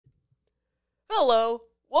Hello,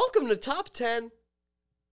 welcome to Top 10.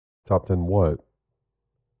 Top 10 what?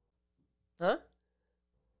 Huh?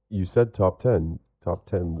 You said top 10. Top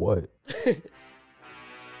 10 what?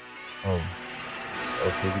 Oh.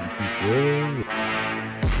 Okay, we can keep going.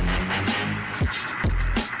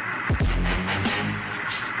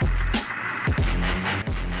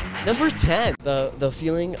 Number 10. The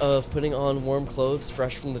feeling of putting on warm clothes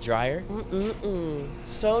fresh from the dryer.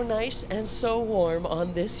 So nice and so warm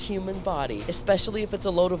on this human body. Especially if it's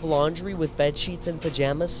a load of laundry with bed sheets and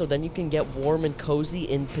pajamas, so then you can get warm and cozy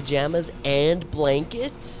in pajamas and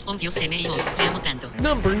blankets.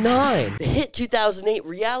 Number 9. The hit 2008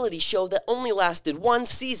 reality show that only lasted one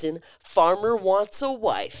season, Farmer Wants a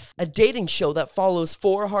Wife. A dating show that follows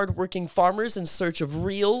 4 hardworking farmers in search of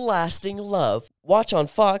real, lasting love. Watch on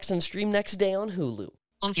Fox and stream next day on Hulu.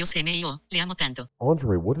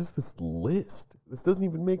 Andre, what is this list? This doesn't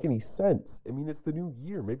even make any sense. I mean, it's the new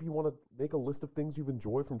year. Maybe you want to make a list of things you've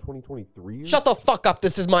enjoyed from 2023? Shut the fuck up,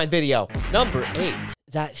 this is my video. Number 8.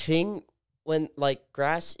 That thing when, like,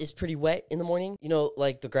 grass is pretty wet in the morning. You know,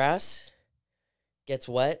 like, the grass gets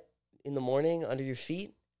wet in the morning under your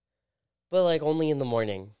feet. But, like, only in the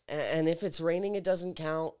morning. And if it's raining, it doesn't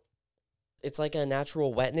count. It's like a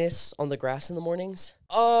natural wetness on the grass in the mornings.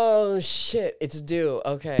 Oh, shit. It's dew.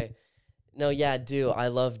 Okay. No, yeah, dew. I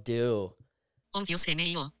love dew. Oh, you thought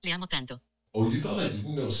I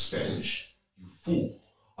didn't know Spanish? You fool.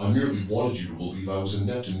 I merely wanted you to believe I was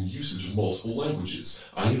inept in the usage of multiple languages.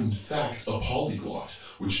 I am in fact a polyglot,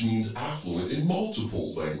 which means affluent in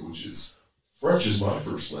multiple languages. French is my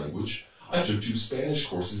first language. I took 2 Spanish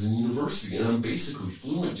courses in university and I'm basically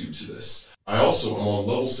fluent due to this. I also am on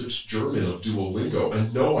level 6 German of Duolingo,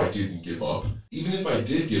 and no, I didn't give up. Even if I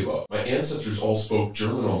did give up, my ancestors all spoke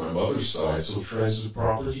German on my mother's side, so transitive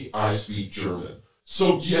property, I speak German.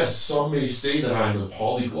 So yes, some may say that I'm a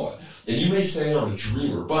polyglot, and you may say I'm a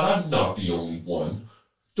dreamer, but I'm not the only one.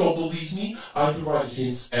 Don't believe me? I provide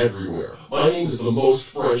hints everywhere. My name is the most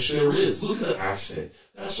French there is. Look at the accent.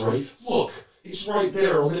 That's right. Look, it's right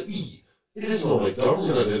there on the E. It isn't on my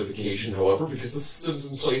government identification, however, because the systems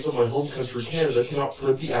in place in my home country, Canada, cannot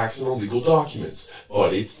print the accent on legal documents.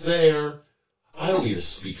 But it's there. I don't need to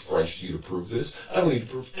speak French to you to prove this. I don't need to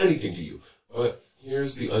prove anything to you. But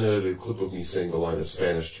here's the unedited clip of me saying the line in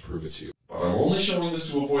Spanish to prove it to you. But I'm only showing this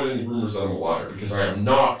to avoid any rumors that I'm a liar, because I am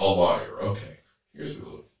not a liar. Okay, here's the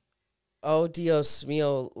clip. Oh, Dios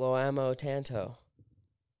mío, lo amo tanto.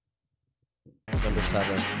 Number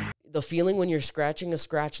 7. The feeling when you're scratching a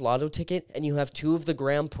scratch lotto ticket and you have 2 of the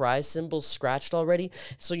grand prize symbols scratched already,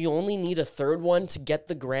 so you only need a 3rd one to get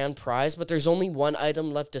the grand prize, but there's only 1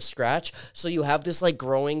 item left to scratch, so you have this like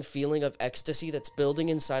growing feeling of ecstasy that's building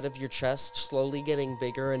inside of your chest, slowly getting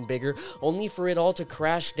bigger and bigger, only for it all to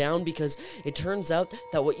crash down because it turns out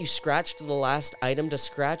that what you scratched the last item to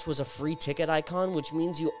scratch was a free ticket icon, which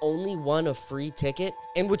means you only won a free ticket,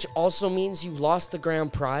 and which also means you lost the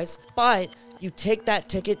grand prize, but you take that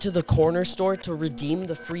ticket to the corner store to redeem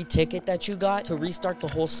the free ticket that you got to restart the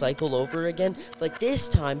whole cycle over again. But this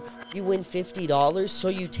time, you win $50, so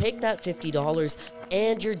you take that $50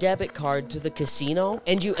 and your debit card to the casino,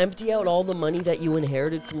 and you empty out all the money that you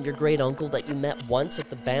inherited from your great uncle that you met once at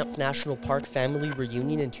the Banff National Park family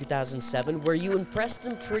reunion in 2007, where you impressed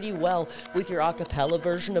him pretty well with your a cappella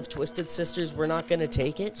version of Twisted Sisters' We're Not Gonna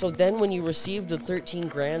Take It. So then when you received the 13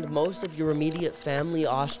 grand, most of your immediate family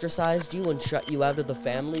ostracized you and shut you out of the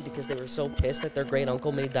family because they were so pissed that their great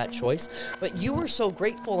uncle made that choice. But you were so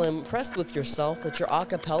grateful and impressed with yourself that your a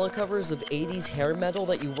cappella covers of 80s hair metal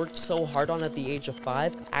that you worked so hard on at the age of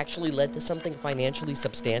 5 actually led to something financially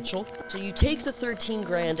substantial. So you take the 13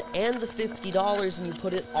 grand and the $50 and you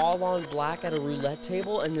put it all on black at a roulette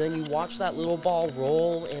table, and then you watch that little ball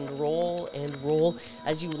roll and roll and roll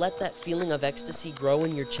as you let that feeling of ecstasy grow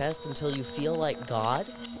in your chest until you feel like God.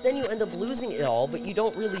 Then you end up losing it all, but you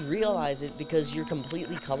don't really realize it because you're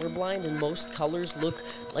completely colorblind and most colors look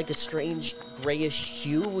like a strange grayish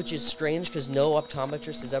hue, which is strange because no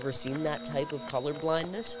optometrist has ever seen that type of color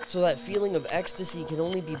blindness. So that feeling of ecstasy can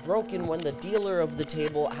only be broken when the dealer of the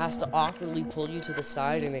table has to awkwardly pull you to the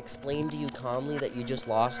side and explain to you calmly that you just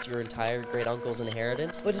lost your entire great uncle's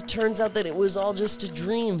inheritance. But it turns out that it was all just a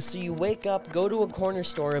dream, so you wake up, go to a corner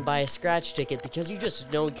store and buy a scratch ticket because you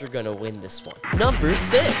just know you're gonna win this one. Number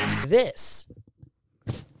 6. This.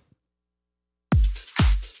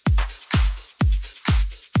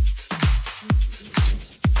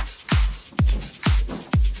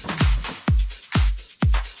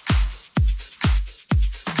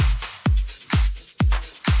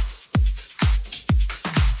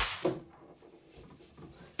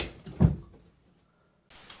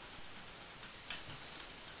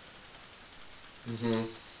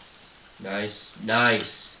 Nice,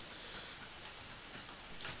 nice.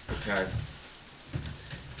 Okay.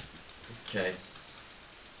 Okay.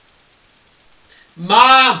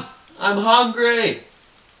 Mom! I'm hungry!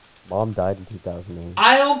 Mom died in 2008.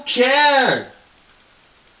 I don't care!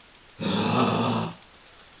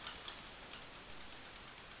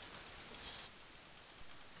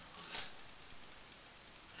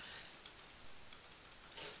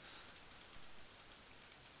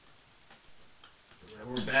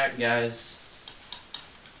 We're back, guys.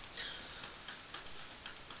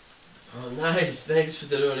 Oh, nice. Thanks for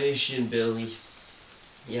the donation, Billy.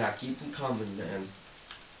 Yeah, keep them coming, man.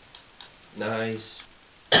 Nice.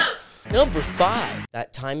 Number 5,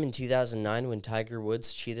 that time in 2009 when Tiger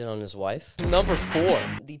Woods cheated on his wife. Number 4,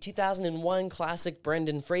 the 2001 classic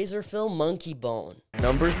Brendan Fraser film Monkey Bone.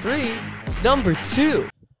 Number 3, number 2,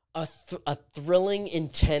 a thrilling,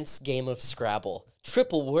 intense game of Scrabble.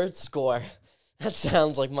 Triple word score. That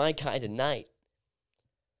sounds like my kind of night.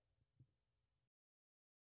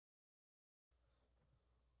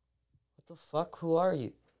 What the fuck? Who are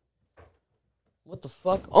you? What the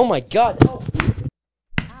fuck? Oh my god! Oh.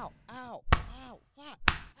 Ow, ow, ow, fuck,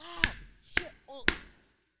 ow, shit, oh.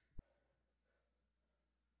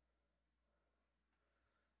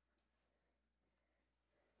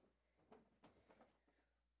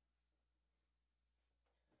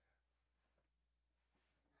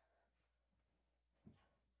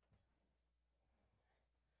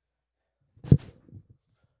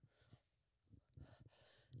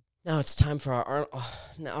 Now it's time for our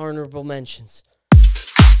honorable mentions.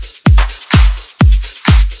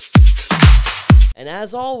 And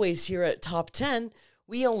as always here at Top 10,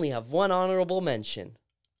 we only have one honorable mention.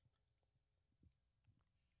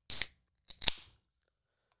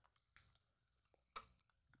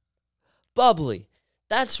 Bubbly.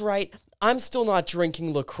 That's right, I'm still not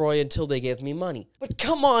drinking LaCroix until they give me money. But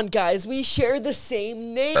come on, guys, we share the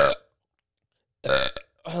same name.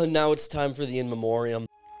 Now it's time for the in memoriam.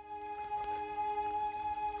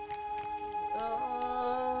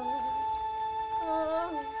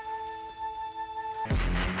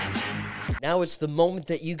 Now it's the moment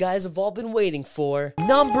that you guys have all been waiting for.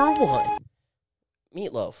 Number 1.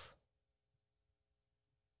 Meatloaf.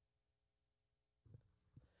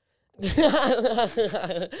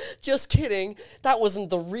 Just kidding. That wasn't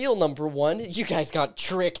the real number 1. You guys got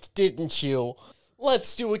tricked, didn't you?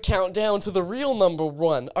 Let's do a countdown to the real number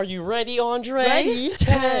 1. Are you ready, Andre? Ready?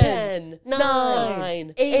 10,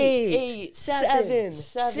 9, 8, 7,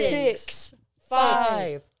 6,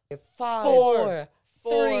 5, 4,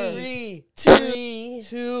 3,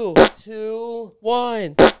 2,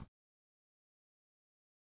 1.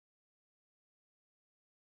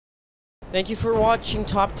 Thank you for watching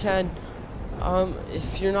Top 10.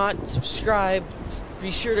 If you're not subscribed,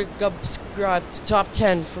 be sure to subscribe to Top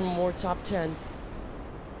 10 for more Top 10.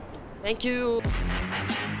 Thank you.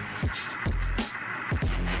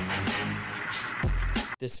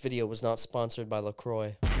 This video was not sponsored by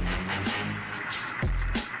LaCroix.